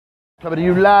Coming to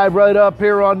you live right up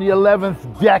here on the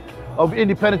 11th deck of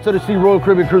Independence of the Sea Royal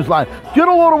Caribbean Cruise Line. Get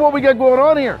a load of what we got going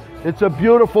on here. It's a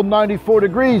beautiful 94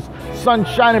 degrees, sun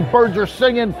shining, birds are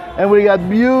singing, and we got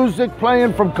music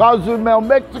playing from Cozumel,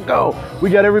 Mexico.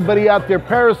 We got everybody out there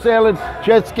parasailing,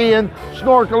 jet skiing,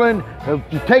 snorkeling,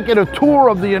 taking a tour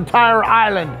of the entire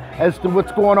island as to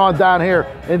what's going on down here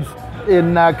in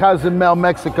Cozumel,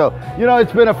 Mexico. You know,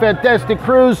 it's been a fantastic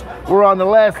cruise. We're on the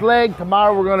last leg.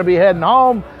 Tomorrow we're going to be heading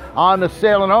home, on the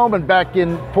sailing home and back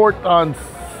in port on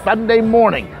Sunday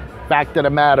morning. Fact of the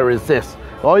matter is this.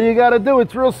 All you got to do,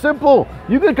 it's real simple.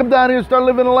 You can come down here and start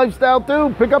living a lifestyle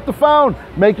too. Pick up the phone,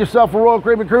 make yourself a Royal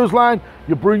Caribbean Cruise Line.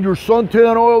 You bring your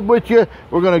suntan oil with you.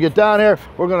 We're going to get down here.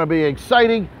 We're going to be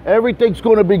exciting. Everything's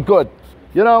going to be good.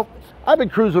 You know, I've been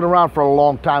cruising around for a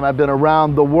long time. I've been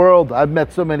around the world. I've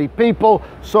met so many people,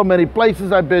 so many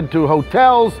places. I've been to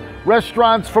hotels,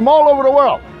 restaurants from all over the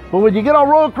world. But when you get on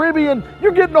Royal Caribbean,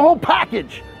 you're getting the whole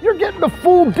package. You're getting the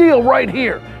full deal right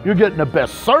here. You're getting the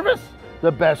best service, the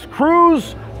best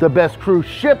cruise, the best cruise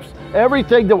ships,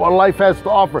 everything that what life has to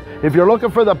offer. If you're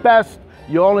looking for the best,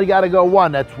 you only got to go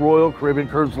one. That's Royal Caribbean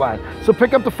Cruise Line. So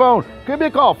pick up the phone. Give me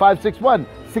a call,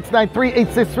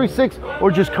 561-693-8636,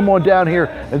 or just come on down here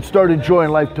and start enjoying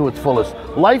life to its fullest.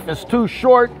 Life is too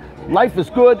short, life is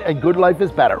good, and good life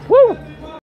is better. Woo!